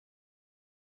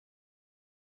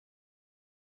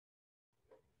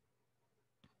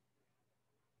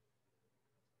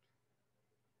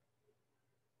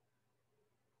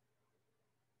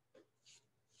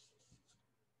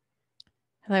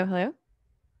Hello, hello.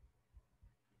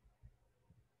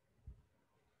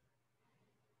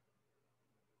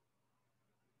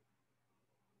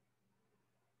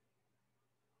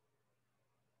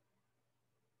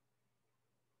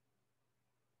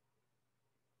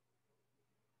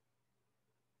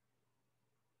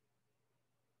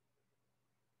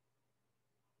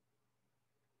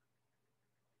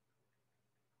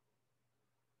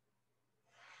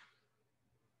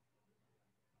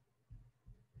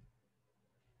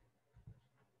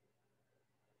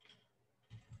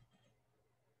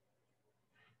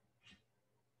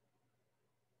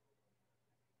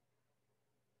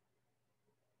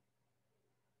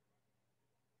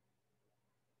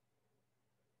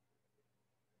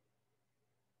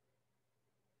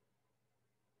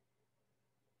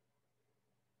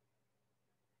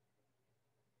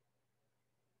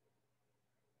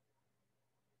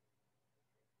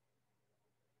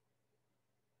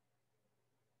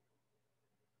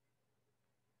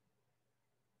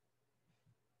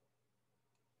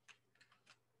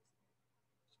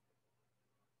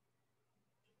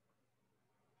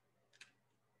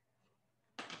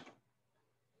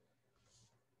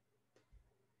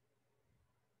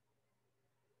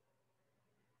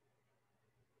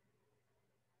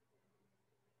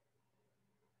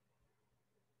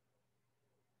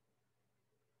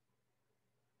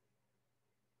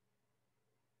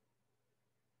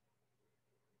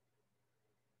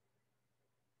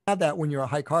 Have that when you're a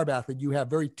high carb athlete. You have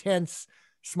very tense,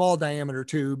 small diameter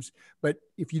tubes. But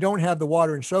if you don't have the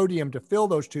water and sodium to fill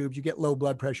those tubes, you get low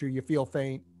blood pressure, you feel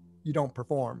faint, you don't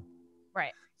perform.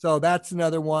 Right. So that's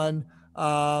another one.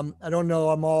 I don't know.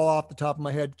 I'm all off the top of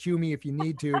my head. Cue me if you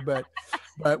need to, but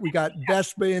we got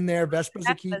Vespa in there. Vespa's a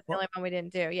That's key the part. only one we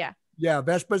didn't do. Yeah. Yeah,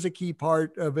 Vespa's a key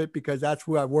part of it because that's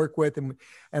who I work with,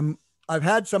 and I've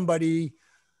had somebody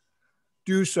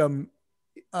do some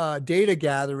data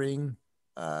gathering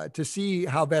to see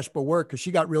how Vespa worked because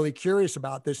she got really curious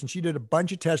about this and she did a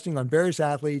bunch of testing on various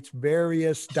athletes,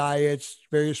 various diets,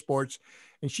 various sports,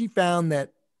 and she found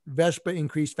that Vespa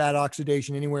increased fat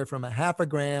oxidation anywhere from a half a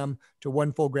gram to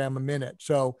 1 full gram a minute.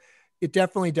 So it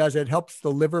definitely does. It helps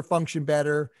the liver function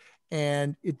better,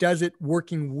 and it does it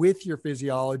working with your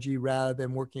physiology rather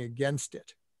than working against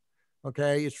it.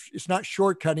 Okay, it's not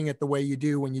shortcutting it the way you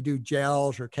do when you do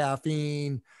gels or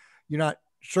caffeine. You're not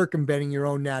circumventing your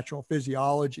own natural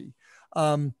physiology.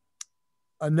 Um,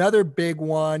 Another big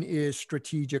one is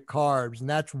strategic carbs, and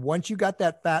that's once you got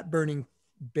that fat burning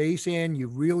base in, you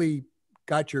really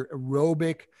got your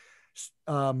aerobic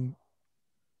um,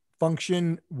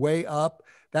 function way up.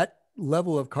 That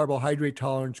level of carbohydrate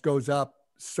tolerance goes up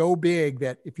so big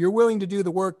that if you're willing to do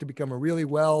the work to become a really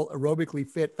well aerobically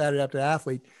fit, fat adapted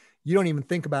athlete, you don't even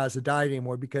think about it as a diet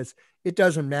anymore because it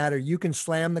doesn't matter. You can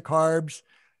slam the carbs,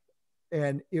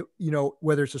 and it,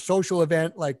 whether it's a social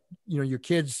event like your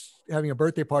kids having a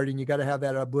birthday party and you got to have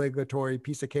that obligatory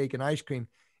piece of cake and ice cream,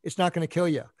 it's not going to kill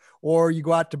you. Or you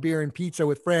go out to beer and pizza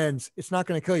with friends, it's not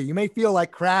going to kill you. You may feel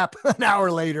like crap an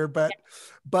hour later, but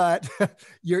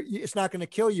it's not going to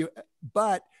kill you.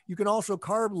 But you can also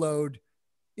carb load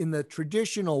in the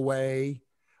traditional way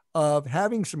of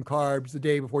having some carbs the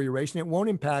day before your race, and it won't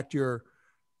impact your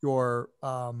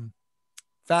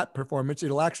fat performance.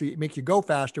 It'll actually make you go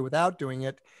faster without doing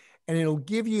it. And it'll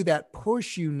give you that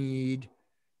push you need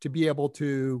to be able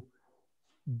to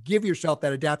give yourself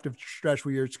that adaptive stress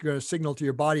where you're going to signal to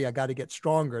your body, I got to get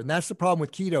stronger. And that's the problem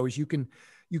with keto is you can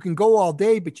go all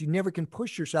day, but you never can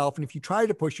push yourself. And if you try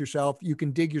to push yourself, you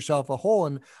can dig yourself a hole.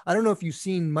 And I don't know if you've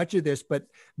seen much of this, but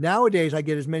nowadays I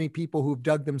get as many people who've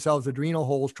dug themselves adrenal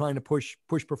holes trying to push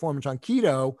performance on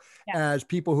keto Yeah. as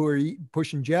people who are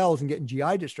pushing gels and getting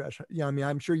GI distress. Yeah, I mean,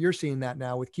 I'm sure you're seeing that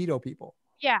now with keto people.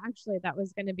 Yeah, actually, that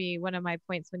was going to be one of my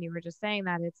points when you were just saying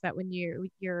that. It's that when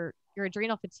your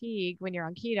adrenal fatigue when you're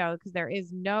on keto, because there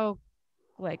is no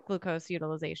like glucose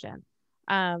utilization.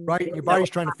 Right? And your So body's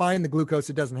trying to find the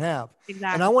glucose it doesn't have. And I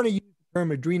exactly. want to use the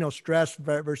term adrenal stress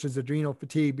versus adrenal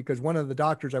fatigue because one of the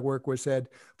doctors I work with said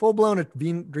full blown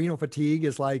adrenal fatigue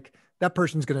is like that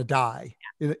person's going to die.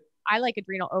 I like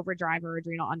adrenal overdrive or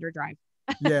adrenal underdrive.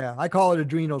 Yeah, I call it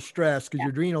adrenal stress because Yeah.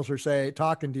 your adrenals are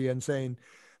talking to you and saying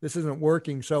this isn't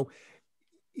working. So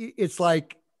it's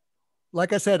like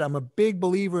I said, I'm a big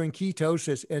believer in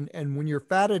ketosis, and when you're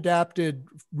fat adapted,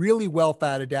 really well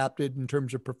fat adapted in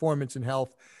terms of performance and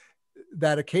health,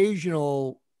 that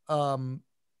occasional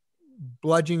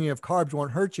bludgeoning of carbs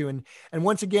won't hurt you. And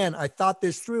once again, I thought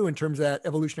this through in terms of that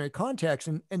evolutionary context,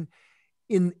 and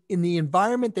in the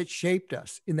environment that shaped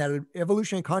us, in that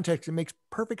evolutionary context, it makes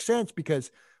perfect sense because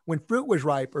when fruit was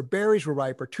ripe, or berries were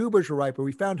ripe, or tubers were ripe, or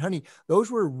we found honey, those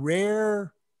were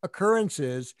rare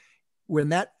occurrences when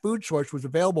that food source was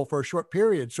available for a short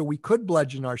period. So we could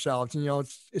bludgeon ourselves. And,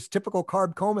 it's typical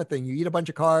carb coma thing. You eat a bunch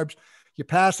of carbs, you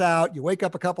pass out, you wake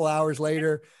up a couple hours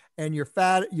later and you're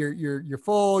fat, you're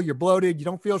full, you're bloated, you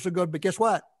don't feel so good, but guess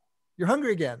what? You're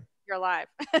hungry again. You're alive.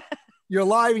 You're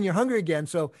alive and you're hungry again.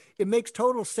 So it makes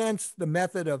total sense, the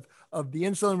method of the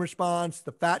insulin response,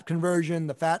 the fat conversion,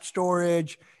 the fat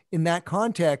storage in that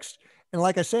context. And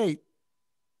like I say,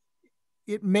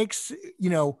 it makes,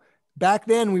 back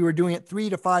then we were doing it 3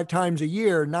 to 5 times a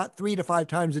year, not 3 to 5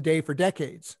 times a day for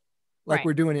decades, like Right.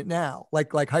 we're doing it now.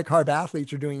 Like high carb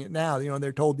athletes are doing it now.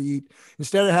 They're told to eat,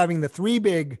 instead of having the 3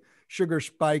 big sugar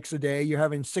spikes a day, you're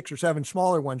having 6 or 7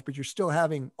 smaller ones, but you're still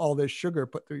having all this sugar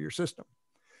put through your system.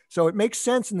 So it makes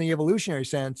sense in the evolutionary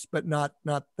sense, but not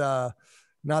the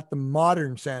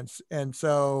modern sense. And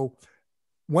so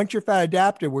once you're fat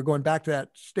adapted, we're going back to that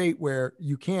state where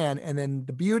you can. And then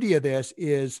the beauty of this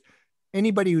is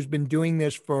anybody who's been doing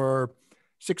this for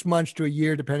 6 months to a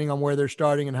year, depending on where they're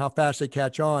starting and how fast they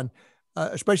catch on,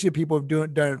 especially the people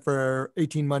who've done it for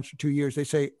 18 months to 2 years, they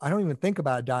say, I don't even think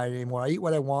about a diet anymore. I eat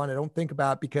what I want. I don't think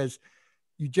about it, because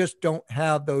you just don't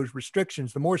have those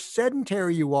restrictions. The more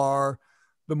sedentary you are,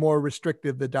 the more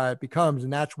restrictive the diet becomes.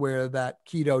 And that's where that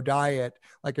keto diet,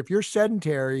 like if you're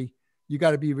sedentary, you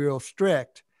got to be real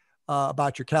strict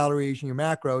about your calories and your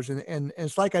macros. And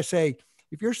it's like I say,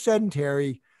 if you're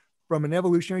sedentary from an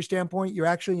evolutionary standpoint, you're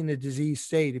actually in a disease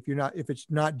state. If it's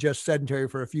not just sedentary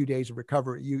for a few days of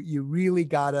recovery, you really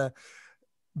got to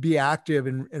be active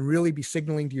and really be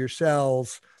signaling to your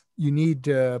cells, you need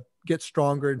to get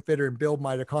stronger and fitter and build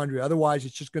mitochondria. Otherwise,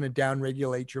 it's just going to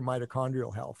downregulate your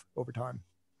mitochondrial health over time.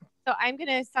 So I'm going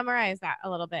to summarize that a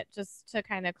little bit just to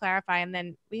kind of clarify. And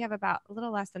then we have about a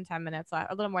little less than 10 minutes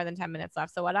left, a little more than 10 minutes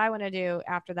left. So what I want to do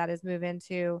after that is move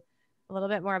into a little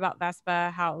bit more about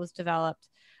Vespa, how it was developed.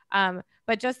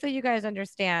 But just so you guys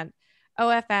understand,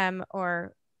 OFM,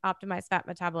 or optimized fat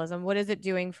metabolism, what is it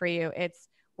doing for you? It's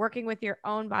working with your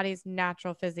own body's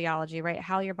natural physiology, right?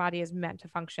 How your body is meant to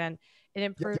function. It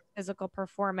improves physical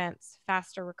performance,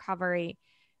 faster recovery,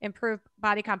 improve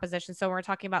body composition. So when we're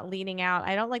talking about leaning out,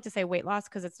 I don't like to say weight loss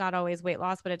because it's not always weight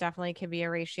loss, but it definitely can be a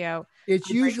ratio.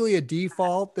 It's usually a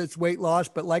default that's weight loss.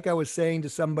 But like I was saying to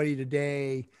somebody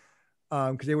today,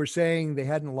 because they were saying they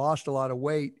hadn't lost a lot of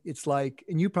weight. It's like,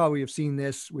 and you probably have seen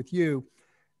this with you,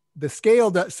 the scale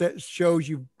that shows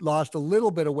you've lost a little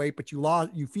bit of weight, but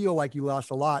you feel like you lost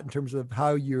a lot in terms of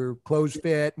how your clothes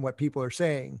fit and what people are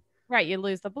saying. Right. You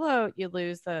lose the bloat, you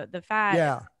lose the fat.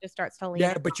 Yeah. It just starts to lean.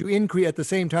 Yeah. But you increase at the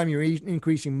same time, you're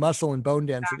increasing muscle and bone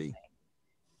density.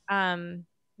 Exactly.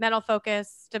 Mental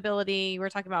focus, stability. We're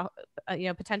talking about,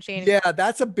 potentiating. Yeah.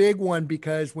 That's a big one,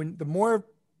 because the more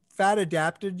fat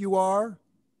adapted you are,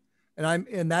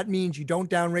 and that means you don't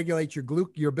downregulate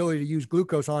your ability to use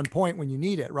glucose on point when you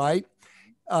need it, right?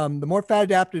 The more fat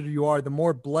adapted you are, the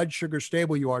more blood sugar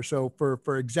stable you are. So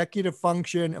for executive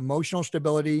function, emotional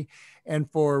stability, and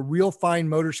for real fine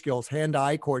motor skills,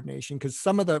 hand-eye coordination, because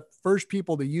some of the first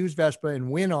people to use Vespa and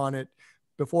win on it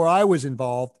before I was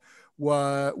involved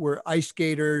were ice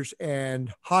skaters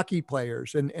and hockey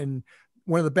players. And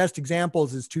one of the best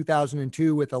examples is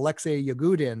 2002 with Alexei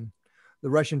Yagudin, the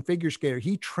Russian figure skater.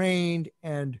 He trained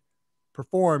and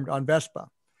performed on Vespa.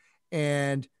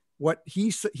 And what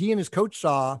he and his coach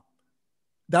saw,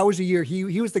 that was a year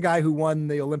he was the guy who won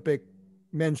the Olympic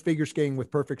men's figure skating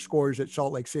with perfect scores at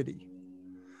Salt Lake City.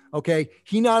 Okay.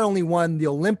 He not only won the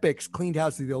Olympics, cleaned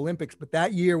house of the Olympics, but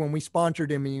that year when we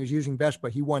sponsored him and he was using Vespa,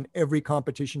 he won every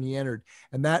competition he entered.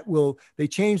 And they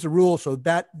changed the rules so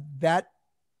that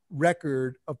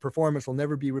record of performance will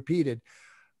never be repeated.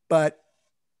 But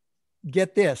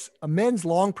get this, a men's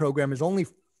long program is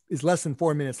less than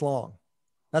 4 minutes long.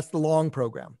 That's the long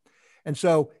program. And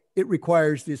so it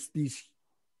requires these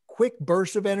quick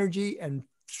bursts of energy and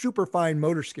super fine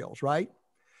motor skills, right?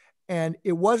 And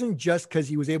it wasn't just because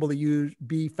he was able to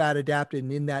be fat adapted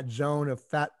and in that zone of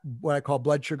fat, what I call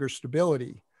blood sugar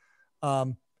stability,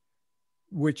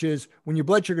 which is when your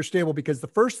blood sugar is stable, because the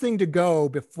first thing to go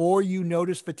before you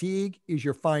notice fatigue is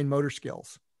your fine motor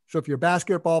skills. So if you're a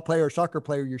basketball player or soccer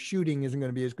player, your shooting isn't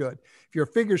going to be as good. If you're a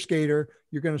figure skater,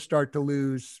 you're going to start to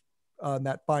lose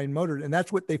that fine motor. And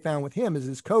that's what they found with him is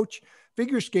his coach.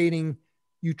 Figure skating,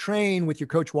 you train with your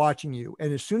coach watching you.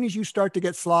 And as soon as you start to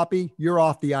get sloppy, you're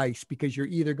off the ice because you're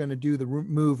either going to do the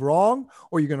move wrong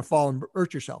or you're going to fall and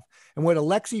hurt yourself. And what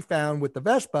Alexei found with the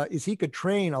Vespa is he could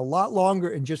train a lot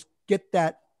longer and just get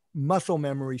that muscle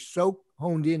memory so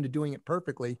honed into doing it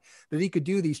perfectly that he could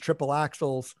do these triple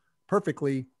axels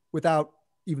perfectly without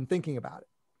even thinking about it.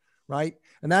 Right.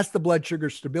 And that's the blood sugar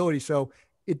stability. So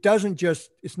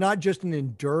it's not just an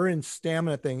endurance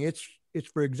stamina thing. It's it's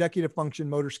for executive function,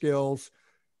 motor skills,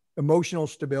 emotional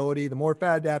stability. The more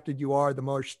fat adapted you are, the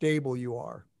more stable you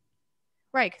are.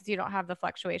 Right, because you don't have the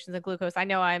fluctuations of glucose. I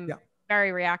know I'm Yeah.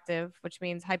 very reactive, which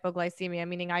means hypoglycemia,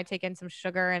 meaning I take in some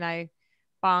sugar and I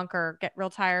bonk or get real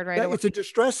tired right Yeah, away. it's a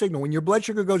distress signal. When your blood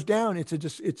sugar goes down,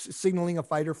 it's signaling a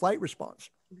fight or flight response.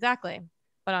 Exactly.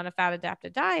 But on a fat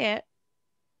adapted diet,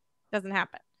 doesn't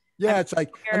happen. I Yeah, mean, it's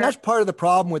like, and that's part of the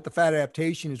problem with the fat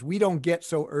adaptation is we don't get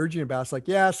so urgent about it. It's like,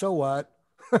 yeah, so what?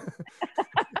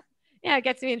 yeah, it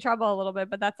gets me in trouble a little bit,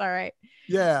 but that's all right.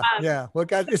 Yeah, Um, yeah. Well,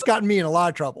 it's gotten me in a lot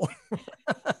of trouble.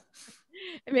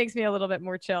 it makes me a little bit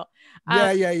more chill.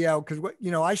 Yeah, yeah, yeah. Because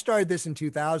I started this in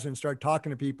 2000, started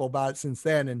talking to people about it since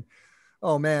then, and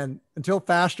oh man, until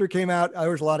Faster came out, there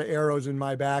was a lot of arrows in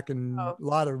my back and Oh. a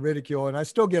lot of ridicule, and I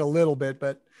still get a little bit,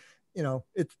 but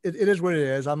it is what it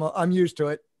is. I'm used to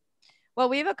it. Well,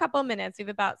 we have a couple of minutes. We have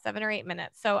about 7 or 8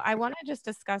 minutes. So I want to just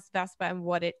discuss Vespa and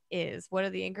what it is. What are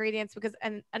the ingredients? Because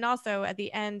and also at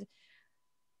the end,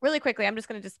 really quickly, I'm just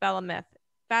going to dispel a myth.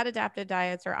 Fat adapted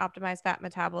diets or optimized fat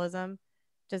metabolism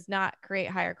does not create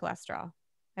higher cholesterol.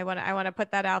 I want to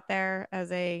put that out there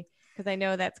as a because I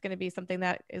know that's going to be something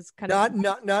that is kind of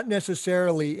Not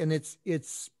necessarily, and it's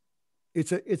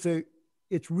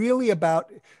really about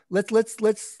let's oh,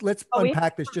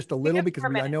 unpack this just a we little have because 4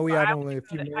 minutes. I know we So have I only a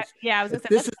few minutes. yeah, I was going to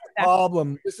say This let's is the that.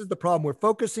 problem. This is the problem. We're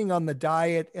focusing on the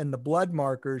diet and the blood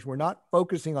markers. We're not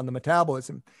focusing on the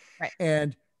metabolism. Right.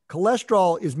 And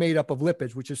cholesterol is made up of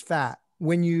lipids, which is fat.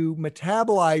 When you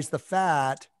metabolize the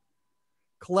fat,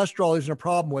 cholesterol isn't a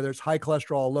problem, whether it's high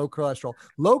cholesterol or low cholesterol.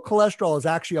 Low cholesterol is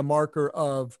actually a marker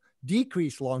of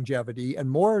decreased longevity and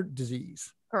more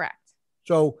disease. Correct.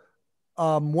 So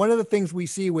one of the things we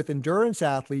see with endurance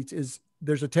athletes is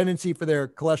there's a tendency for their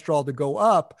cholesterol to go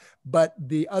up, but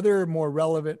the other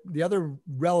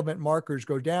relevant markers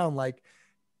go down. Like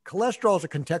cholesterol is a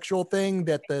contextual thing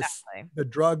that the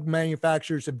drug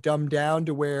manufacturers have dumbed down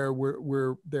to where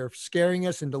they're scaring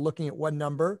us into looking at one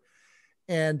number.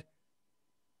 And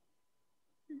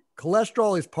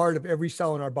cholesterol is part of every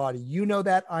cell in our body. You know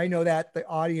that. I know that. The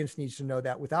audience needs to know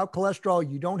that. Without cholesterol,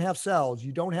 you don't have cells.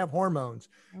 You don't have hormones.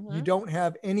 Mm-hmm. You don't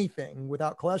have anything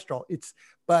without cholesterol.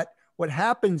 But what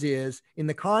happens is in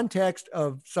the context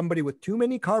of somebody with too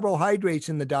many carbohydrates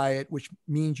in the diet, which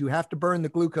means you have to burn the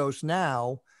glucose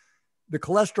now, the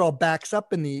cholesterol backs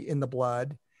up in the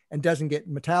blood and doesn't get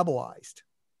metabolized.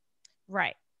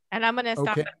 Right. And I'm going to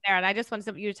stop it there. And I just want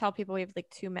you to tell people we have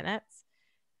like 2 minutes.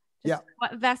 Just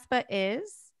what Vespa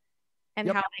is and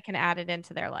how they can add it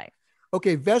into their life.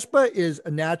 Okay. Vespa is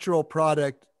a natural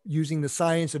product using the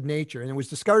science of nature. And it was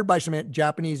discovered by some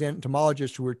Japanese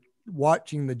entomologists who were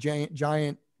watching the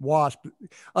giant wasp,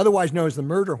 otherwise known as the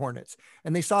murder hornets.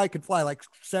 And they saw it could fly like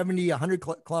 70, 100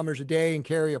 kilometers a day and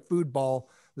carry a food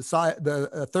ball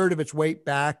a third of its weight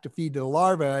back to feed to the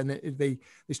larva. And they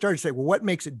started to say, well, what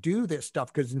makes it do this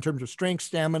stuff? Because in terms of strength,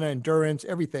 stamina, endurance,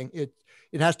 everything, it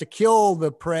has to kill the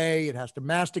prey. It has to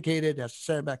masticate it. It has to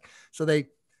send it back. So they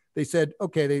said,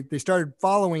 okay, they started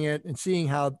following it and seeing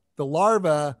how the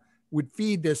larva would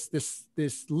feed this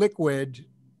liquid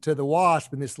to the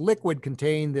wasp, and this liquid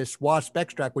contained this wasp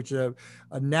extract, which is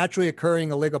a naturally occurring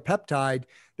oligopeptide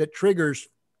that triggers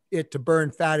it to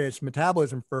burn fat in its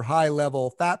metabolism for high level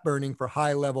fat burning, for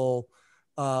high level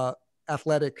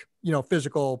athletic,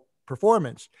 physical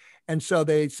performance. And so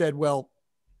they said, well,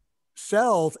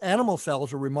 animal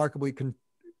cells are remarkably,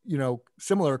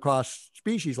 similar across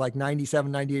species, like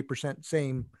 97, 98%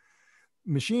 same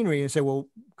machinery, and say, well,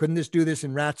 couldn't this do this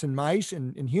in rats and mice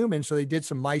and in humans? So they did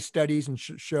some mice studies and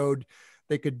showed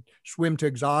they could swim to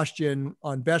exhaustion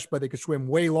on Vespa. They could swim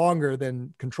way longer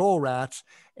than control rats.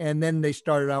 And then they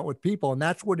started out with people. And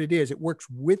that's what it is. It works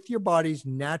with your body's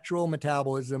natural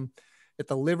metabolism at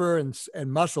the liver and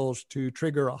muscles to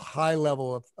trigger a high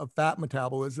level of fat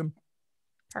metabolism.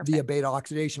 Perfect. Via beta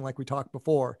oxidation, like we talked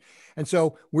before. And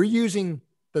so we're using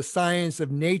the science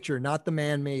of nature, not the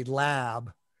man-made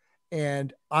lab.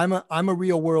 And I'm a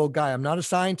real world guy. I'm not a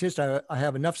scientist. I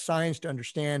have enough science to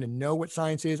understand and know what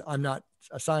science is. I'm not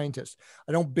a scientist.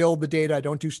 I don't build the data. I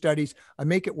don't do studies. I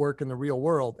make it work in the real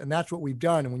world. And that's what we've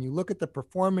done. And when you look at the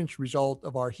performance result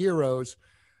of our heroes,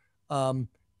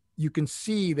 you can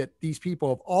see that these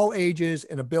people of all ages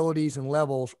and abilities and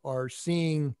levels are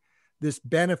seeing this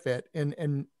benefit.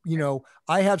 And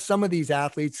I have some of these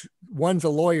athletes. One's a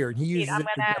lawyer and he uses it for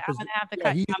deposition. I'm gonna have to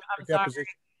cut. I'm sorry.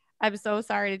 I'm so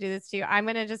sorry to do this to you. I'm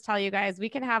going to just tell you guys, we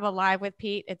can have a live with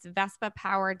Pete. It's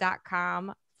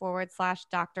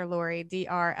vespapower.com/Dr. Lori,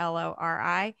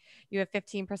 DRLORI. You have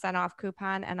 15% off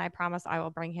coupon, and I promise I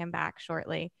will bring him back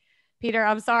shortly. Peter,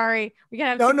 I'm sorry. We can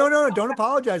have no. Don't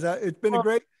apologize. It's been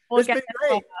great.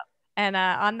 And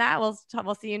on that,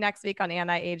 we'll see you next week on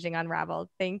Anti-Aging Unraveled.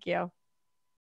 Thank you.